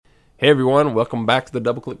Hey everyone, welcome back to the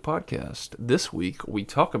Double Click Podcast. This week we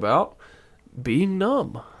talk about being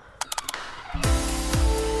numb.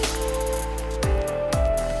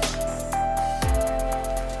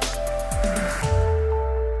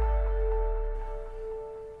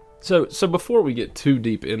 So before we get too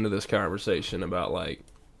deep into this conversation about like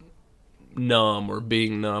numb or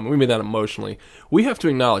being numb, we mean that emotionally, we have to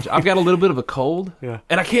acknowledge I've got a little bit of a cold, and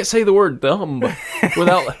I can't say the word numb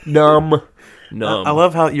without numb. Numb. I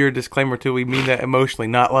love how your disclaimer too. We mean that emotionally,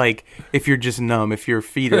 not like if you're just numb, if your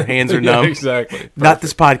feet or hands are numb. Exactly. Perfect. Not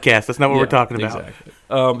this podcast. That's not what we're talking about. Exactly.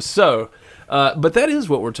 But that is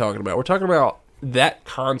what we're talking about. We're talking about that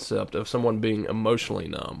concept of someone being emotionally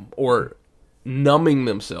numb or numbing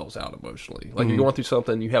themselves out emotionally. Like you're going through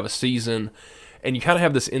something, you have a season, and you kind of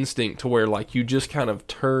have this instinct to where like you just kind of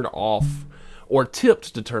turn off or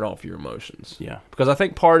tipped to turn off your emotions. Yeah. Because I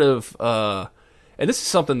think part of and this is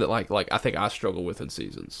something that like I think I struggle with in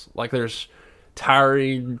seasons. Like there's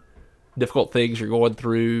tiring, difficult things you're going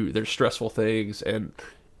through, there's stressful things, and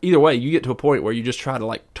either way you get to a point where you just try to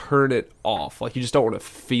like turn it off. Like you just don't want to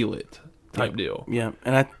feel it type deal. Yeah.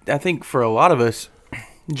 And I think for a lot of us,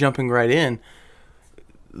 jumping right in,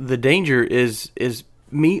 the danger is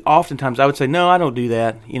me oftentimes I would say, no, I don't do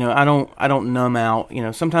that. You know, I don't numb out. You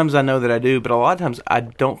know, sometimes I know that I do, but a lot of times I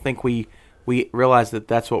don't think we realize that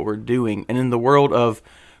that's what we're doing. And in the world of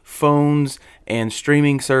phones and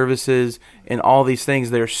streaming services and all these things,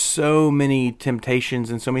 there's so many temptations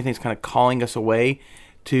and so many things kind of calling us away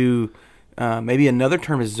to maybe another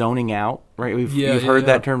term is zoning out, right? You've heard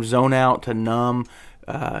that term, zone out, to numb,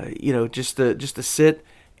 just to sit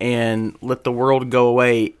and let the world go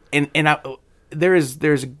away.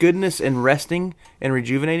 There's goodness in resting and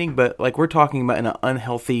rejuvenating, but like we're talking about in an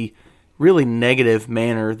unhealthy, really negative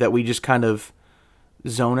manner that we just kind of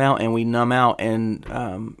zone out and we numb out, and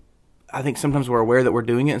I think sometimes we're aware that we're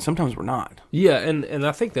doing it and sometimes we're not. Yeah, and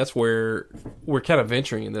I think that's where we're kind of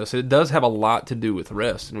venturing in this. It does have a lot to do with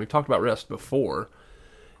rest, and we've talked about rest before,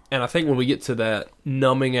 and I think when we get to that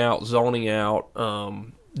numbing out, zoning out,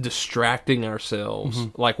 distracting ourselves,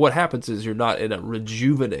 like what happens is you're not in a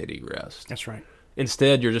rejuvenating rest. That's right.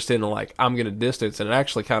 Instead, you're just in a like, I'm going to distance, and it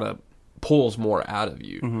actually kind of pulls more out of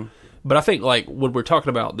you. But I think like when we're talking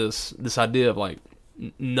about this idea of like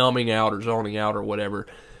numbing out or zoning out or whatever,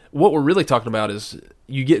 what we're really talking about is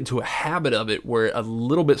you get into a habit of it where a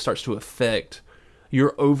little bit starts to affect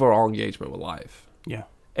your overall engagement with life. Yeah.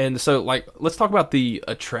 And so like, let's talk about the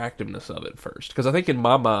attractiveness of it first. Because I think in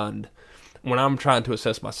my mind, when I'm trying to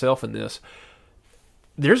assess myself in this,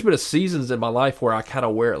 there's been seasons in my life where I kind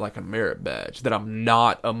of wear it like a merit badge that I'm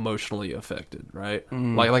not emotionally affected, right?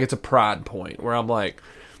 Like it's a pride point where I'm like,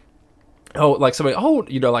 oh, like somebody,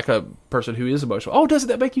 like a person who is emotional. Oh, doesn't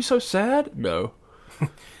that make you so sad? No.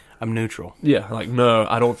 I'm neutral. Yeah, like, no,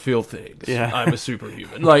 I don't feel things. Yeah. I'm a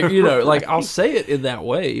superhuman. Like, like I'll say it in that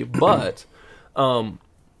way, but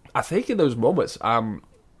I think in those moments,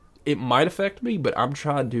 it might affect me, but I'm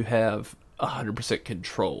trying to have 100%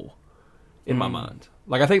 control in my mind.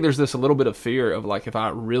 Like, I think there's this a little bit of fear of, like, if I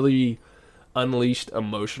really unleashed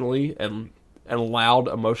emotionally and allowed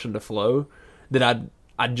emotion to flow, that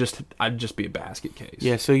I'd just be a basket case.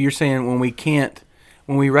 Yeah, so you're saying when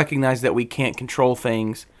we recognize that we can't control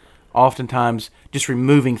things, oftentimes just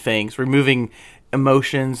removing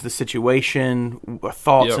emotions, the situation,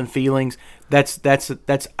 thoughts and feelings, that's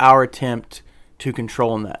our attempt to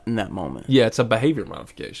control in that moment. Yeah, it's a behavior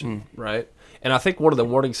modification, right? And I think one of the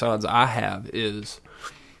warning signs I have is,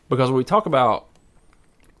 because when we talk about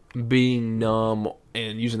being numb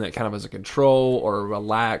and using that kind of as a control or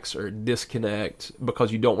relax or disconnect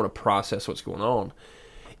because you don't want to process what's going on,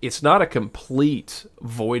 it's not a complete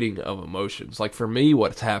voiding of emotions. Like for me,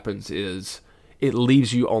 what happens is it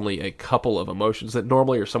leaves you only a couple of emotions that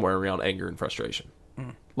normally are somewhere around anger and frustration.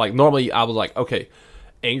 Like normally I was like, okay,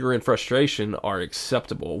 anger and frustration are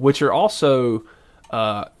acceptable, which are also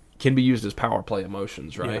can be used as power play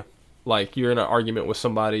emotions, right? Yeah. Like you're in an argument with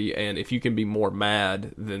somebody, and if you can be more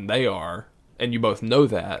mad than they are, and you both know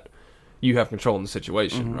that, you have control in the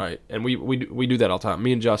situation, right? And we do that all the time.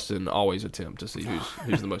 Me and Justin always attempt to see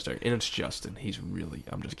who's the most angry, and it's Justin. He's really,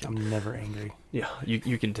 I'm just kidding. I'm never angry. Yeah,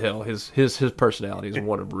 you can tell his personality is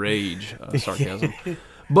one of rage, sarcasm.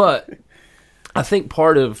 But I think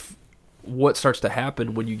part of what starts to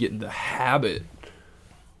happen when you get in the habit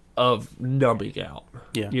of numbing out,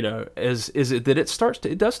 is it that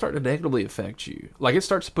it does start to negatively affect you. Like it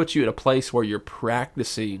starts to put you in a place where you're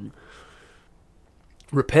practicing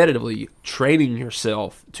repetitively, training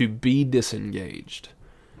yourself to be disengaged,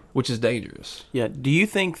 which is dangerous. Yeah. Do you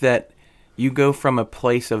think that you go from a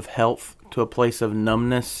place of health to a place of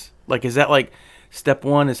numbness? Like, is that like step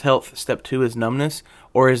one is health, step two is numbness,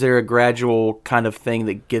 or is there a gradual kind of thing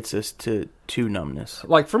that gets us to numbness?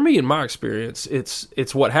 Like for me, in my experience,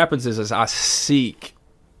 it's what happens is I seek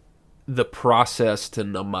the process to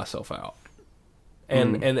numb myself out,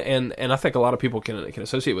 and I think a lot of people can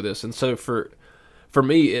associate with this, and so for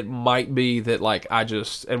me, it might be that like I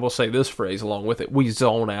just, and we'll say this phrase along with it, we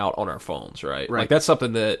zone out on our phones, right? Like that's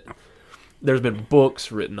something that there's been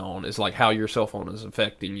books written on, is like how your cell phone is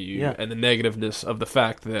affecting you, and the negativeness of the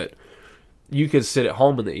fact that you could sit at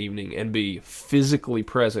home in the evening and be physically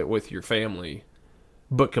present with your family,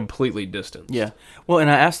 but completely distanced. Yeah. Well, and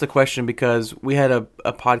I asked the question because we had a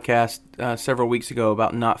podcast several weeks ago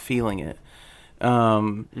about not feeling it.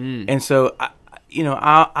 And so,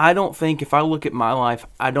 I don't think, if I look at my life,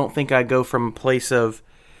 I don't think I go from a place of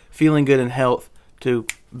feeling good in health to,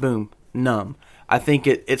 boom, numb. I think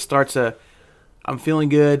it starts I'm feeling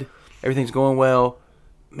good, everything's going well.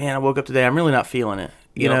 Man, I woke up today, I'm really not feeling it.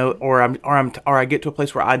 You know, or I get to a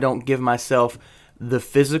place where I don't give myself the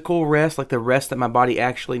physical rest, like the rest that my body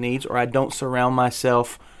actually needs, or I don't surround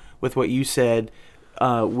myself with what you said,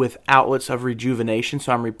 with outlets of rejuvenation,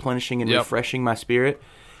 so I'm replenishing and refreshing my spirit.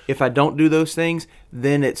 If I don't do those things,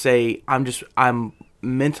 then I'm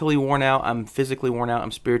mentally worn out, I'm physically worn out,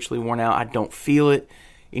 I'm spiritually worn out, I don't feel it.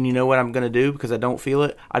 And you know what I'm going to do because I don't feel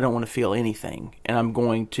it? I don't want to feel anything. And I'm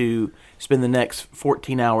going to spend the next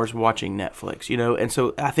 14 hours watching Netflix, And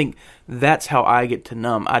so I think that's how I get to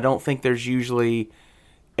numb. I don't think there's usually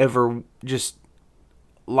ever just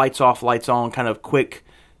lights off, lights on, kind of quick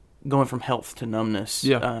going from health to numbness,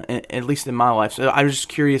 at least in my life. So I was just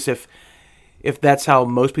curious if that's how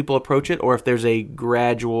most people approach it, or if there's a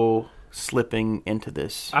gradual slipping into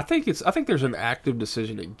this. I think there's an active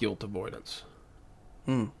decision in guilt avoidance.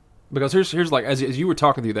 Because here's like as you were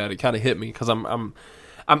talking through that, it kind of hit me because I'm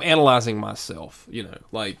analyzing myself.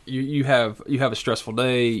 Like you have a stressful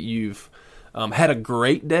day, you've had a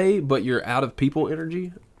great day, but you're out of people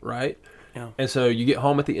energy, right? Yeah. And so you get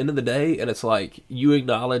home at the end of the day, and it's like you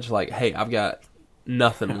acknowledge, like, hey, I've got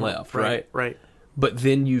nothing left, right? Right. But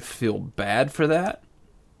then you feel bad for that.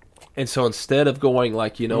 And so instead of going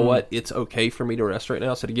like, you know what, it's okay for me to rest right now,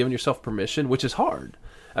 instead of giving yourself permission, which is hard.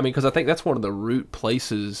 I mean, because I think that's one of the root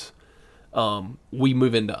places we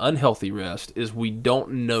move into unhealthy rest is we don't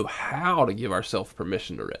know how to give ourselves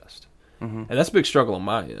permission to rest. And that's a big struggle on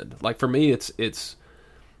my end. Like for me, it's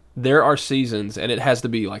there are seasons, and it has to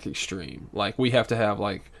be like extreme. Like we have to have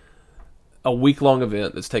like a week-long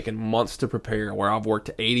event that's taken months to prepare, where I've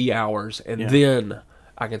worked 80 hours, and then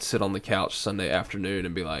I can sit on the couch Sunday afternoon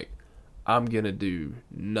and be like, I'm gonna do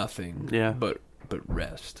nothing but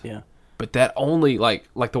rest. Yeah. But that only, like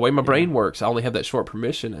the way my brain works, I only have that short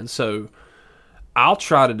permission. And so I'll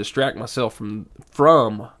try to distract myself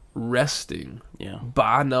from resting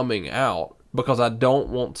by numbing out, because I don't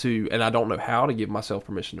want to, and I don't know how to give myself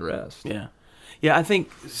permission to rest. Yeah. Yeah, I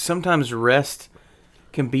think sometimes rest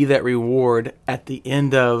can be that reward at the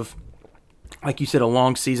end of, like you said, a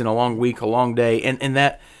long season, a long week, a long day. And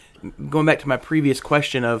that, going back to my previous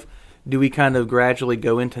question of, do we kind of gradually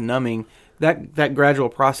go into numbing? That gradual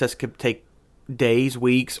process could take days,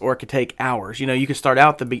 weeks, or it could take hours. You could start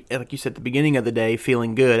out like you said, at the beginning of the day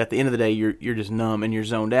feeling good. At the end of the day, you're just numb and you're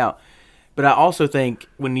zoned out. But I also think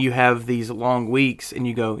when you have these long weeks and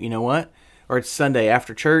you go, you know what, or it's Sunday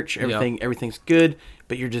after church, everything's good,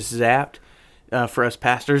 but you're just zapped. For us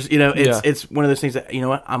pastors, it's one of those things that, you know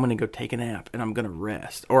what, I'm going to go take a nap and I'm going to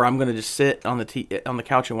rest, or I'm going to just sit on the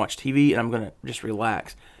couch and watch TV and I'm going to just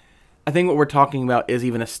relax. I think what we're talking about is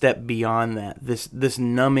even a step beyond that. This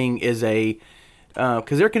numbing is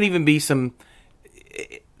because there can even be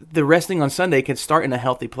the resting on Sunday can start in a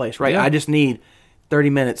healthy place, right? Yeah. I just need 30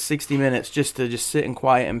 minutes, 60 minutes just to sit in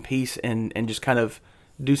quiet and peace and just kind of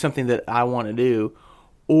do something that I want to do,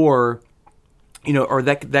 or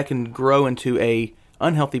that can grow into a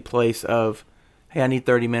unhealthy place of, hey, I need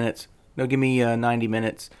 30 minutes. No, give me 90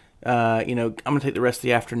 minutes. I'm going to take the rest of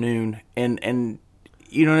the afternoon, and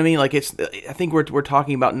you know what I mean? Like I think we're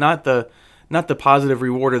talking about not the positive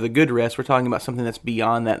reward or the good rest. We're talking about something that's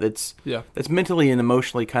beyond that. That's mentally and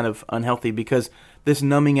emotionally kind of unhealthy, because this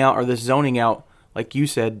numbing out or this zoning out, like you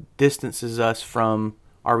said, distances us from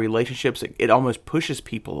our relationships. It almost pushes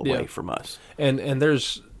people away from us. And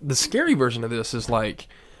there's the scary version of this is like,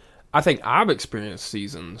 I think I've experienced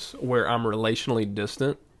seasons where I'm relationally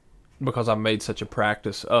distant because I've made such a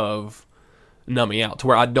practice of numbing out to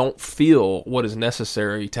where I don't feel what is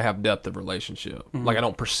necessary to have depth of relationship. Mm-hmm. Like I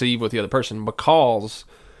don't perceive with the other person because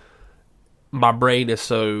my brain is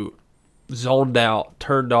so zoned out,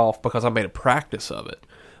 turned off, because I made a practice of it.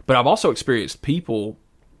 But I've also experienced people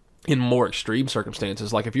in more extreme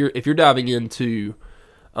circumstances. Like if you're diving into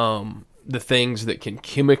the things that can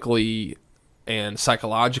chemically and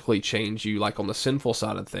psychologically change you, like on the sinful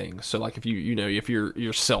side of things. So like if if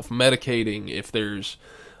you're self-medicating, if there's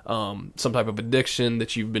some type of addiction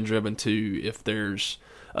that you've been driven to, if there's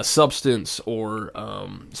a substance or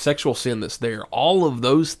sexual sin that's there, all of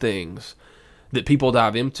those things that people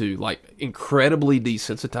dive into, like incredibly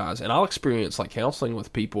desensitized. And I'll experience like counseling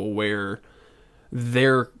with people where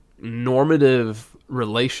their normative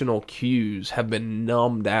relational cues have been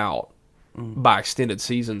numbed out by extended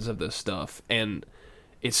seasons of this stuff. And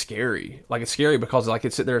it's scary. Like it's scary because like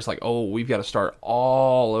it's sitting there, it's like, oh, we've got to start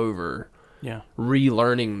all over. Yeah.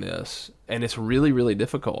 Relearning this, and it's really, really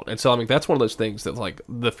difficult. And so I mean that's one of those things that's like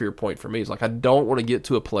the fear point for me is like I don't want to get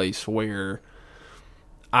to a place where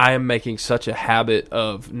I am making such a habit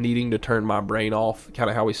of needing to turn my brain off, kind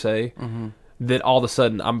of how we say, that all of a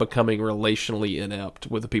sudden I'm becoming relationally inept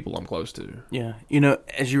with the people I'm close to. Yeah.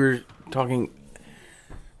 As you were talking,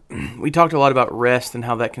 we talked a lot about rest and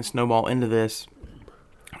how that can snowball into this.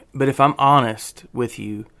 But if I'm honest with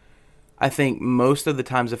you, I think most of the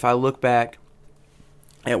times if I look back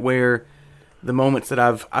at where the moments that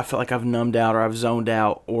I felt like I've numbed out or I've zoned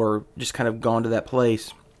out or just kind of gone to that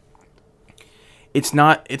place, it's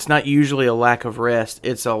not usually a lack of rest.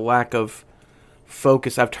 It's a lack of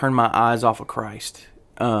focus. I've turned my eyes off of Christ.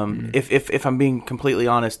 If I'm being completely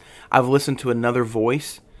honest, I've listened to another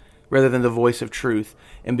voice rather than the voice of truth.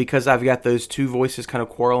 And because I've got those two voices kind of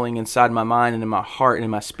quarreling inside my mind and in my heart and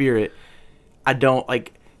in my spirit, I don't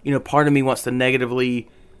part of me wants to negatively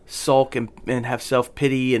sulk and have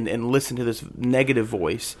self-pity and listen to this negative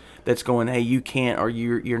voice that's going, hey, you can't, or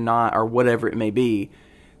you're not, or whatever it may be.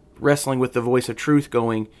 Wrestling with the voice of truth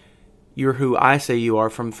going, you're who I say you are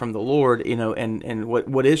from the Lord, and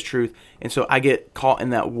what is truth. And so I get caught in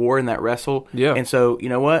that war, in that wrestle. Yeah. And so, you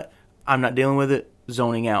know what? I'm not dealing with it,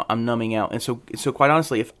 zoning out. I'm numbing out. And so quite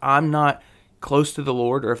honestly, if I'm not close to the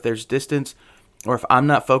Lord, or if there's distance, or if I'm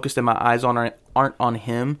not focused and my eyes aren't on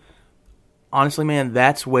Him, honestly, man,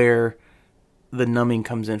 that's where the numbing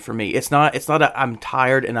comes in for me. It's not I'm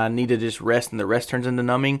tired and I need to just rest and the rest turns into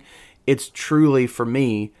numbing. It's truly, for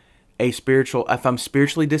me, if I'm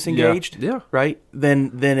spiritually disengaged, right, then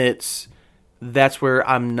that's where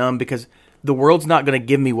I'm numb, because the world's not going to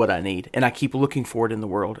give me what I need, and I keep looking for it in the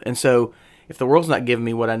world. And so if the world's not giving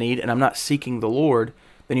me what I need and I'm not seeking the Lord,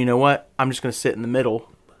 then you know what? I'm just going to sit in the middle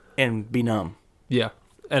and be numb. Yeah.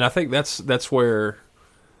 And I think that's where,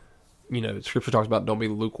 Scripture talks about don't be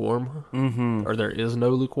lukewarm, or there is no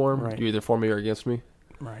lukewarm. Right. You're either for me or against me.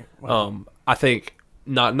 Right. Well, I think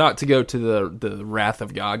not to go to the wrath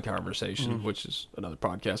of God conversation, which is another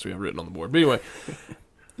podcast we have written on the board. But anyway,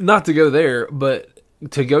 not to go there, but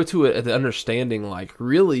to go to it at the understanding, like,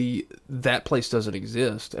 really, that place doesn't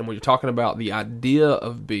exist. And when you're talking about the idea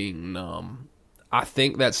of being numb, I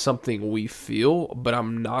think that's something we feel, but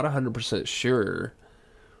I'm not 100% sure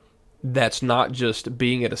that's not just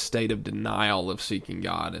being at a state of denial of seeking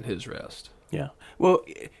God and His rest. Yeah. Well,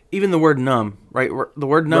 even the word numb, right? The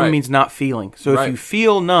word numb means not feeling. So if you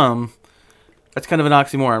feel numb, that's kind of an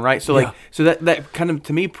oxymoron, right? So so that kind of,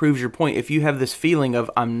 to me, proves your point. If you have this feeling of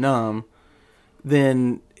I'm numb,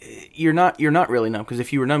 then you're not really numb, because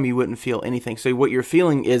if you were numb, you wouldn't feel anything. So what you're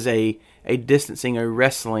feeling is a distancing, a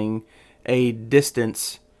wrestling, a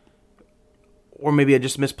distance, or maybe a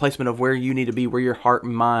just misplacement of where you need to be, where your heart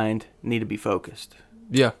and mind need to be focused.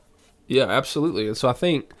 Yeah. Yeah, absolutely. And so I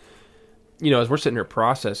think, as we're sitting here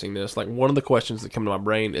processing this, like, one of the questions that come to my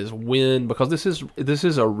brain is when, because this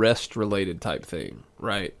is a rest related type thing,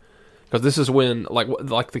 right? Because this is when,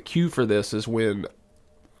 like the cue for this is when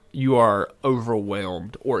you are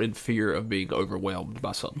overwhelmed or in fear of being overwhelmed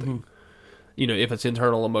by something. If it's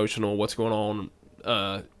internal, emotional, what's going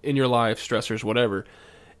on in your life, stressors, whatever.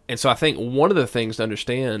 And so I think one of the things to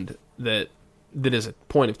understand that is a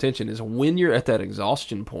point of tension is when you're at that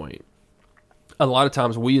exhaustion point. A lot of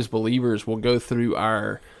times we as believers will go through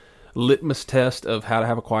our litmus test of how to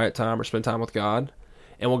have a quiet time or spend time with God,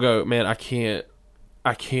 and we'll go, man, I can't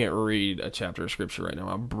read a chapter of Scripture right now.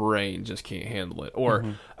 My brain just can't handle it.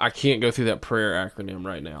 Or I can't go through that prayer acronym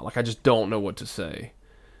right now. Like, I just don't know what to say.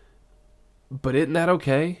 But isn't that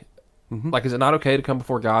okay? Like, is it not okay to come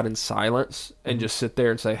before God in silence and just sit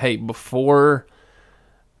there and say, hey, before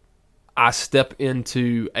I step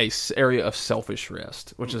into a area of selfish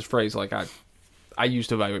rest, which is a phrase like I used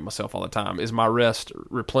to evaluate myself all the time. Is my rest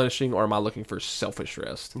replenishing, or am I looking for selfish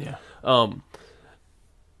rest? Yeah.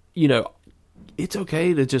 It's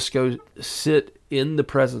okay to just go sit in the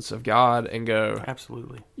presence of God and go,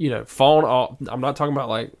 absolutely. Phone off. I'm not talking about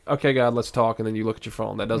like, okay, God, let's talk, and then you look at your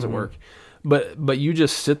phone. That doesn't work. But you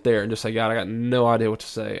just sit there and just say, God, I got no idea what to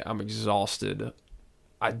say. I'm exhausted.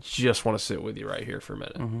 I just want to sit with you right here for a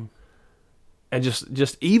minute. Mm-hmm. And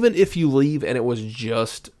just even if you leave and it was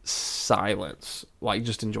just silence, like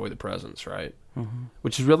just enjoy the presence, right? Mm-hmm.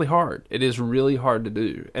 Which is really hard. It is really hard to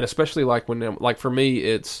do. And especially like when, like for me,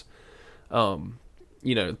 it's,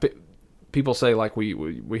 people say like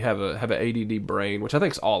we have an ADD brain, which I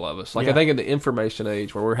think is all of us. Like I think in the information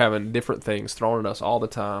age where we're having different things thrown at us all the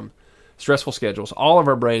time, stressful schedules, all of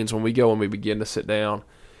our brains when we go and we begin to sit down.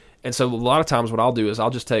 And so a lot of times what I'll do is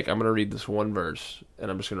I'm going to read this one verse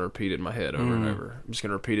and I'm just going to repeat it in my head over and over. I'm just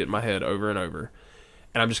going to repeat it in my head over and over.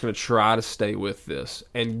 And I'm just going to try to stay with this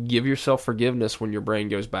and give yourself forgiveness when your brain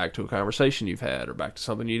goes back to a conversation you've had or back to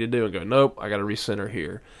something you need to do and go, nope, I got to recenter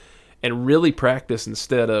here. And really practice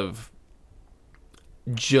instead of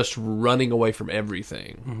just running away from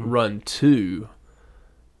everything, run to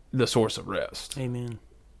the source of rest. Amen.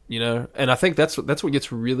 And I think that's what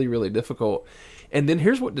gets really, really difficult. And then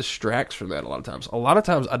here's what distracts from that a lot of times. A lot of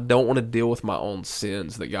times I don't want to deal with my own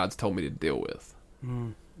sins that God's told me to deal with.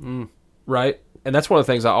 Right? And that's one of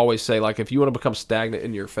the things I always say, like, if you want to become stagnant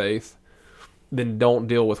in your faith, then don't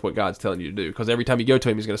deal with what God's telling you to do. Because every time you go to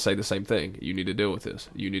him, he's going to say the same thing. You need to deal with this.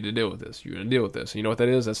 You need to deal with this. You're going to deal with this. And you know what that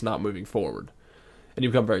is? That's not moving forward. And you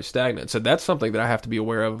become very stagnant. So that's something that I have to be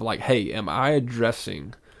aware of. Like, hey, am I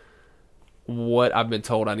addressing what I've been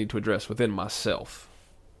told I need to address within myself?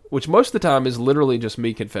 Which most of the time is literally just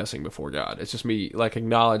me confessing before God. It's just me, like,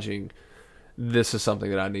 acknowledging this is something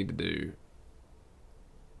that I need to do.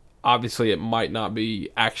 Obviously, it might not be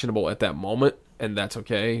actionable at that moment, and that's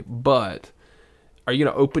okay. But are you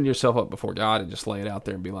going to open yourself up before God and just lay it out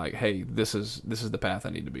there and be like, hey, this is the path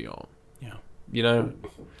I need to be on? Yeah.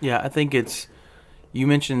 Yeah, I think it's... You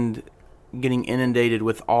mentioned getting inundated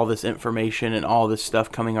with all this information and all this stuff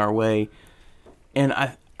coming our way. And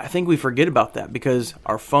I think we forget about that because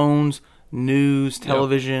our phones, news,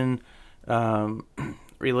 television,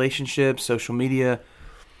 relationships, social media,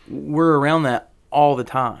 we're around that all the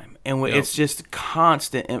time. And it's just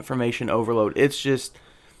constant information overload. It's just,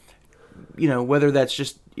 whether that's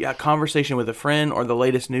just a conversation with a friend or the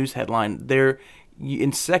latest news headline,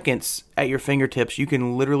 in seconds at your fingertips, you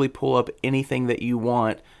can literally pull up anything that you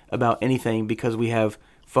want about anything because we have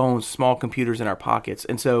phones, small computers in our pockets.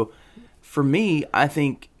 And so for me, I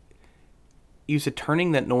think you said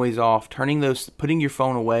turning that noise off, putting your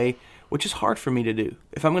phone away, which is hard for me to do.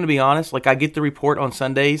 If I'm going to be honest, like I get the report on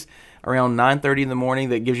Sundays around 9:30 in the morning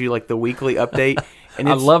that gives you like the weekly update. And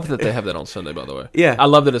I love that they have that on Sunday, by the way. Yeah. I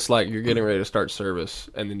love that it's like you're getting ready to start service,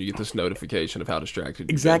 and then you get this notification of how distracted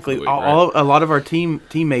you've exactly. been for the week, right? A lot of our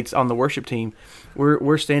teammates on the worship team,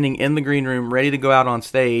 we're standing in the green room ready to go out on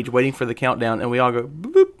stage, waiting for the countdown, and we all go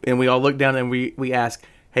boop, boop, and we all look down and we ask,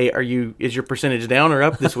 hey, is your percentage down or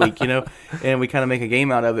up this week? And we kind of make a game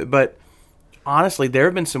out of it. But honestly, there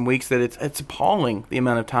have been some weeks that it's appalling the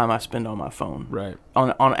amount of time I spend on my phone, right?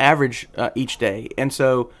 On average each day. And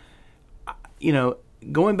so,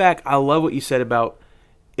 going back, I love what you said about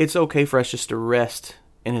it's okay for us just to rest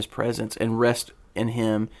in His presence and rest in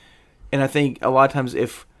Him. And I think a lot of times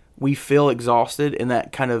if we feel exhausted in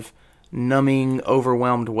that kind of numbing,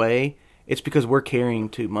 overwhelmed way, it's because we're carrying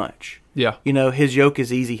too much. Yeah. His yoke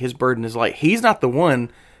is easy, His burden is light. He's not the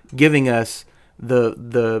one giving us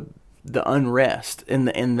the unrest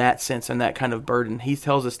in that sense and that kind of burden. He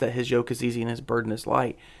tells us that His yoke is easy and His burden is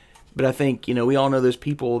light. But I think, we all know those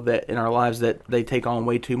people that in our lives that they take on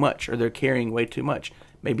way too much or they're carrying way too much.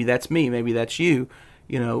 Maybe that's me, maybe that's you,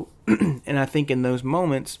 And I think in those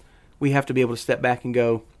moments, we have to be able to step back and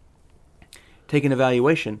go, take an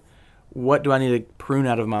evaluation. What do I need to prune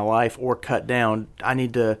out of my life or cut down? I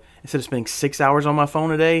need to, instead of spending 6 hours on my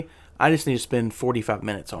phone a day, I just need to spend 45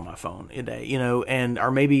 minutes on my phone a day,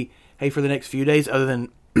 or maybe, hey, for the next few days, other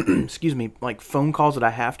than, excuse me, like phone calls that I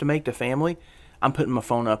have to make to family, I'm putting my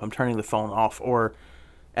phone up, I'm turning the phone off, or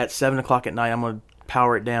at 7 o'clock at night, I'm going to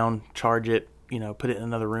power it down, charge it, put it in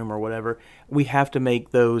another room or whatever. We have to make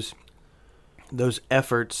those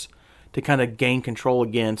efforts to kind of gain control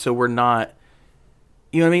again, so we're not,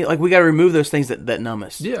 you know what I mean? Like, we got to remove those things that numb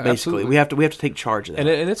us. Yeah, basically. Absolutely. We have to take charge of that.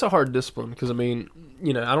 And it's a hard discipline because, I don't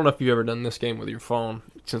know if you've ever done this game with your phone,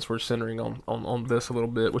 since we're centering on this a little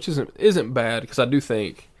bit, which isn't bad, because I do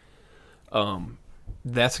think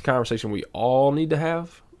that's a conversation we all need to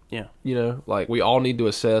have. Yeah. Like, we all need to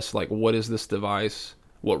assess, like, what is this device?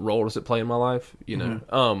 What role does it play in my life?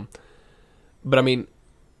 Mm-hmm. But,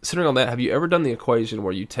 centering on that, have you ever done the equation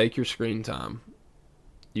where you take your screen time,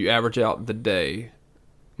 you average out the day,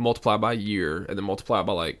 multiply by a year, and then multiply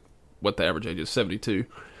by, like, what the average age is, 72,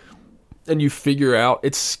 and you figure out,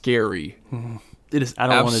 it's scary, It is. I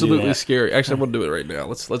don't want to do absolutely that. scary. Actually, I'm gonna do it right now.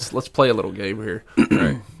 Let's play a little game here. All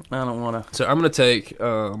right. I don't want to. So I'm gonna take.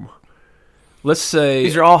 Let's say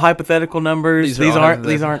These are all hypothetical numbers. These aren't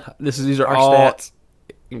these are our all stats.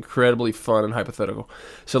 incredibly fun and hypothetical.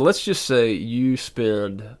 So let's just say you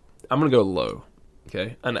spend. I'm gonna go low.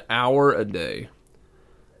 Okay, an hour a day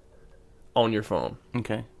on your phone.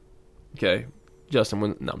 Okay. Okay.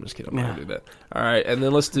 Justin, no, I'm just kidding. I'm not going to do that. All right, and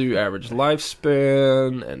then let's do average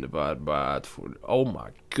lifespan and divide by 40. Oh, my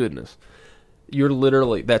goodness.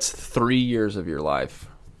 That's 3 years of your life.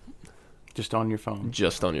 Just on your phone.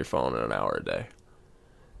 Just on your phone in an hour a day.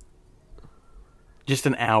 Just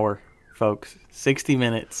an hour, folks. 60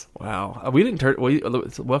 minutes. Wow. We didn't turn...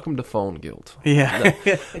 welcome to phone guilt. Yeah.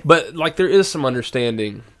 No. But, like, there is some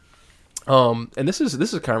understanding... and this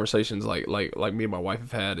is conversations like me and my wife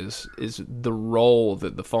have had is the role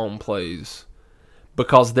that the phone plays,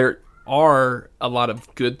 because there are a lot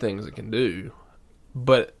of good things it can do,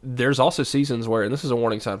 but there's also seasons where, and this is a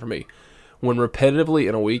warning sign for me, when repetitively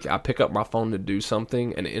in a week I pick up my phone to do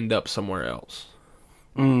something and end up somewhere else.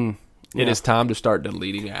 It is time to start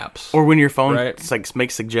deleting apps. Or when your phone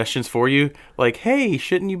makes suggestions for you, like, hey,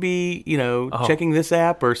 shouldn't you be, checking this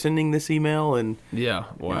app or sending this email? And yeah,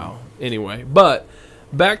 wow. Anyway, but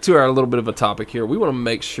back to our little bit of a topic here. We want to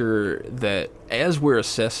make sure that as we're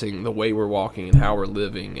assessing the way we're walking and how we're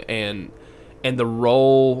living and the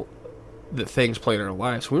role that things play in our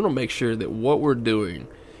lives, we want to make sure that what we're doing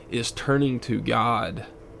is turning to God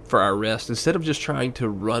for our rest instead of just trying to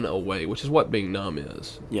run away, which is what being numb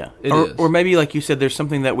is. Yeah. It is. Or maybe, like you said, there's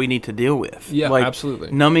something that we need to deal with. Yeah, like,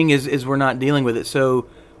 absolutely. Numbing is we're not dealing with it. So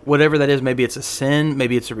whatever that is, maybe it's a sin,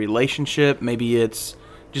 maybe it's a relationship, maybe it's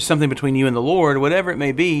just something between you and the Lord, whatever it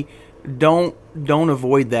may be, don't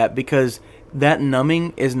avoid that, because that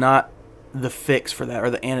numbing is not the fix for that or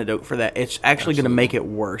the antidote for that. It's actually going to make it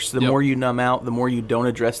worse. The more you numb out, the more you don't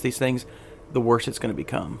address these things, the worse it's going to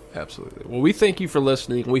become. Absolutely. Well, we thank you for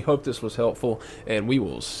listening. We hope this was helpful, and we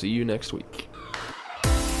will see you next week.